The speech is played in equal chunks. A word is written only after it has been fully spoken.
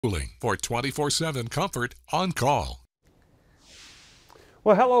For 24/7 comfort on call.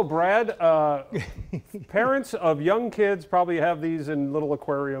 Well, hello, Brad. Parents of young kids probably have these in little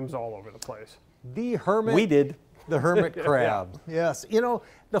aquariums all over the place. The hermit. We did. The hermit crab. Yes. You know,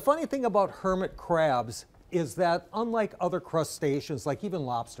 the funny thing about hermit crabs is that unlike other crustaceans, like even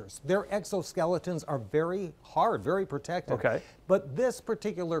lobsters, their exoskeletons are very hard, very protected. Okay. But this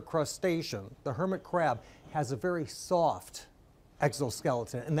particular crustacean, the hermit crab, has a very soft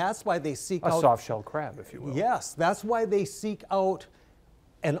exoskeleton, and that's why they seek out a soft-shell crab, if you will. Yes, that's why they seek out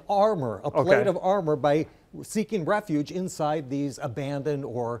an armor, a plate of armor, by seeking refuge inside these abandoned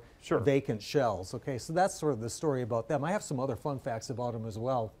or vacant shells. Okay, so that's sort of the story about them. I have some other fun facts about them as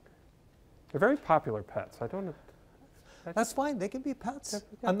well. They're very popular pets. I don't know. That's fine. They can be pets.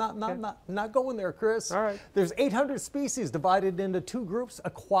 I'm not going there, Chris. All right. There's 800 species divided into two groups: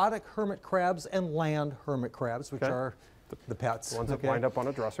 aquatic hermit crabs and land hermit crabs, which are the pets. The ones that wind up on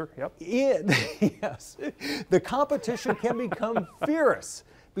a dresser. Yep. Yes. The competition can become fierce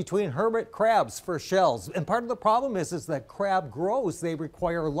between hermit crabs for shells. And part of the problem is that crab grows. They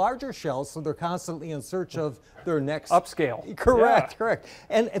require larger shells, so they're constantly in search of their next upscale. Correct, correct.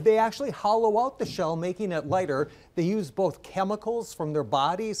 And they actually hollow out the shell, making it lighter. They use both chemicals from their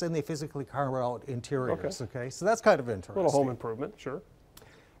bodies and they physically carve out interiors. Okay, so that's kind of interesting. A little home improvement, sure.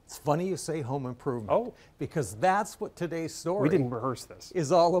 It's funny you say home improvement, because that's what today's story we didn't rehearse this is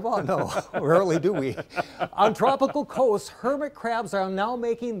all about. No, rarely do we. On tropical coasts, hermit crabs are now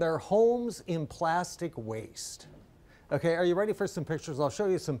making their homes in plastic waste. Okay, are you ready for some pictures? I'll show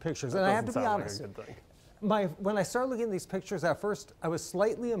you some pictures. And I have to be honest, like a good thing. When I started looking at these pictures, at first I was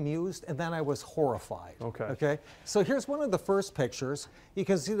slightly amused and then I was horrified. Okay. So here's one of the first pictures. You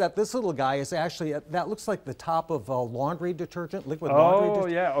can see that this little guy is actually, that looks like the top of a laundry detergent, liquid laundry detergent.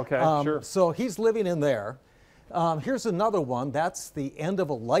 Oh, yeah, okay, sure. So he's living in there. Here's another one. That's the end of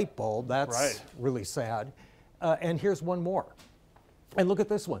a light bulb. That's really sad. And here's one more. And look at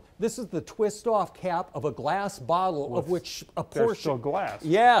this one. This is the twist-off cap of a glass bottle, of which a portion. There's still glass.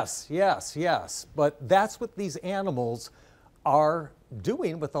 Yes, yes, yes. But that's what these animals are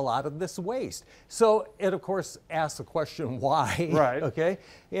doing with a lot of this waste. So it, of course, asks the question, why? Right. Okay.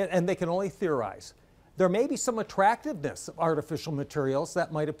 And they can only theorize. There may be some attractiveness of artificial materials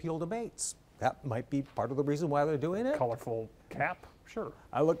that might appeal to mates. That might be part of the reason why they're doing it. Colorful cap. Sure.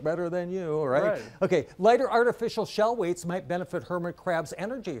 I look better than you, right? Okay, lighter artificial shell weights might benefit hermit crabs'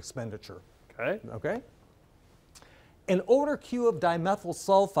 energy expenditure. Okay. An odor cue of dimethyl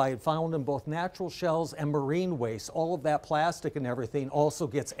sulfide found in both natural shells and marine waste, all of that plastic and everything also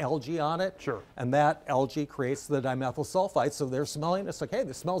gets algae on it. Sure. And that algae creates the dimethyl sulfide, so they're smelling, it's like, hey,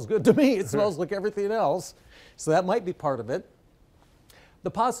 this smells good to me. It smells like everything else. So that might be part of it. The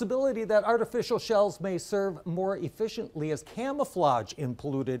possibility that artificial shells may serve more efficiently as camouflage in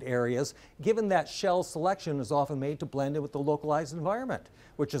polluted areas, given that shell selection is often made to blend in with the localized environment,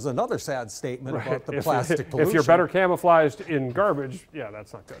 which is another sad statement about the plastic pollution. If you're better camouflaged in garbage, yeah,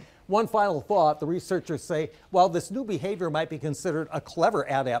 that's not good. One final thought, the researchers say, while this new behavior might be considered a clever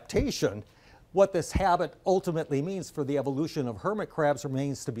adaptation, what this habit ultimately means for the evolution of hermit crabs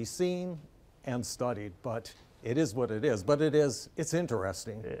remains to be seen and studied. But it is what it is, but it's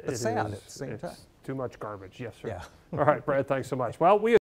interesting. It's sad at the same time. Too much garbage, yes, sir. Yeah. All right, Brad, thanks so much. Well, we